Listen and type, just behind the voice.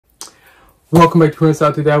Welcome back to Prince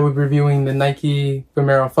Out. Today we'll be reviewing the Nike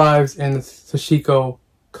Vomero 5s and the Sashiko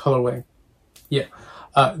colorway.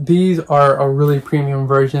 These are a really premium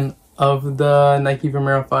version of the Nike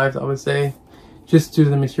Vomero 5s, I would say, just due to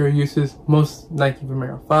the material uses. Most Nike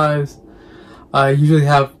Vomero 5s usually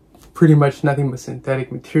have pretty much nothing but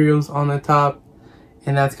synthetic materials on the top,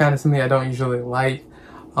 and that's kind of something I don't usually like.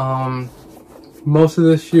 Most of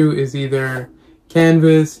the shoe is either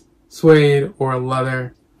canvas, suede, or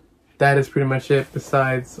leather. That is pretty much it,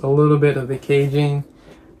 besides a little bit of the caging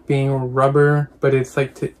being rubber, but it's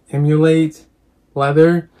like to emulate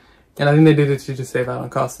leather. And I think they did it to just save out on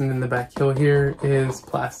cost. And then the back heel here is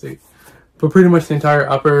plastic. But pretty much the entire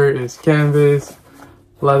upper is canvas,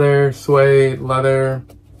 leather, suede, leather,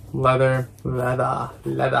 leather, leather,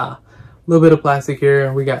 leather. A little bit of plastic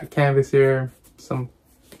here. We got canvas here, some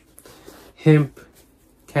hemp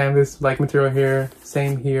canvas-like material here,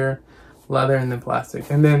 same here. Leather, and then plastic.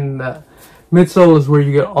 And then the midsole is where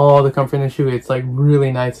you get all the comfort in the shoe. It's like really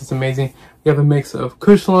nice. It's amazing. You have a mix of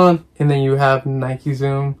Cushlon, and then you have Nike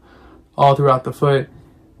Zoom all throughout the foot.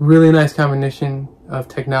 Really nice combination of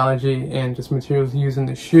technology and just materials used in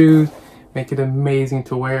the shoes. Make it amazing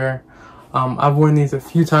to wear. I've worn these a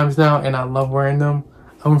few times now, and I love wearing them.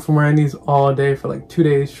 I went from wearing these all day for like 2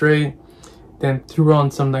 days straight, then threw on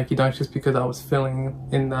some Nike Dunks just because I was feeling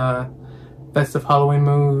in the festive Halloween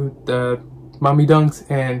mood, the mummy dunks,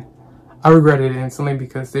 and I regretted it instantly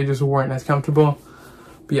because they just weren't as comfortable.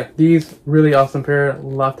 But yeah, these really awesome pair.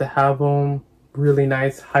 Love to have them. Really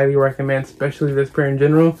nice. Highly recommend, especially this pair in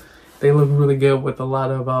general. They look really good with a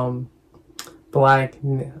lot of black,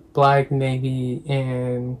 navy,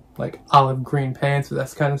 and like olive green pants. So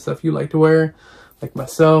that's kind of stuff you like to wear, like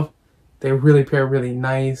myself. They really pair really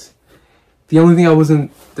nice. The only thing I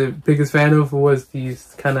wasn't the biggest fan of was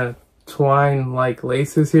these kind of twine like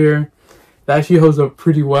laces here. That actually holds up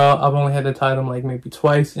pretty well. I've only had to tie them like maybe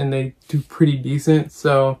twice, and they do pretty decent.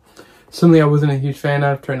 So something I wasn't a huge fan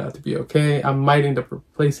of turned out to be okay. I might end up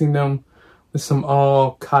replacing them with some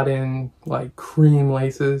all cotton like cream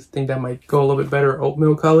laces. Think that might go a little bit better,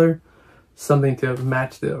 oatmeal color, something to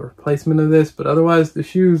match the replacement of this. But otherwise, the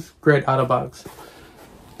shoe's great out of box.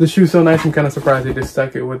 The shoe's so nice, I'm kind of surprised they just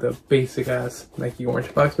stuck it with a basic ass Nike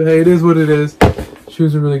orange box. But hey, it is what it is.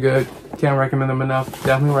 Shoes are really good. Can't recommend them enough.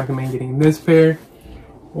 Definitely recommend getting this pair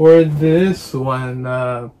or this one.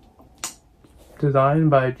 Designed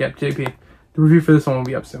by JP. The review for this one will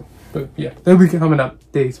be up soon. But yeah, they'll be coming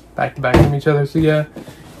up days back to back from each other. So yeah,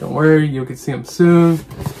 don't worry, you'll get to see them soon.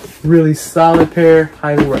 Really solid pair.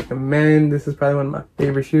 Highly recommend. This is probably one of my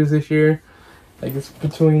favorite shoes this year. Like, it's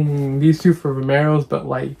between these two for Vomeros, but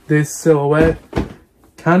like this silhouette,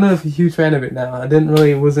 kind of a huge fan of it now. I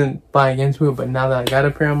wasn't buying into it, but now that I got a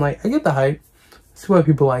pair, I'm like, I get the hype. See why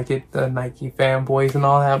people like it, the Nike fanboys and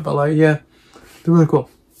all that, but like, yeah, they're really cool.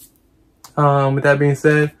 With that being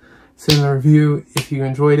said, send a review. If you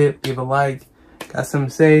enjoyed it, leave a like. Got something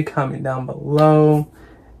to say, comment down below.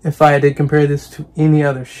 If I did compare this to any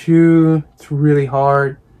other shoe, it's really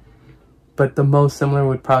hard. But the most similar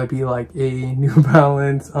would probably be like a New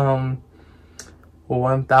Balance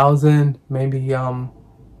 1000, maybe the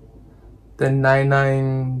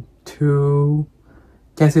 992.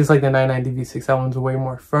 Can't say it's like the 99 DV6. That one's way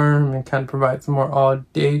more firm and kind of provides more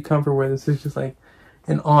all-day comfort, where this is just like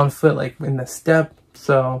an on foot, like in the step.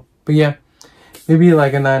 So, but yeah, maybe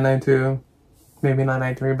like a 992, maybe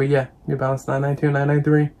 993. But yeah, New Balance 992,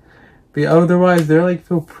 993. But yeah, otherwise, they're like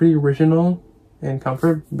feel pretty original and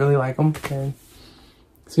comfort. Really like them. And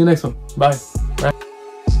see you next one. Bye.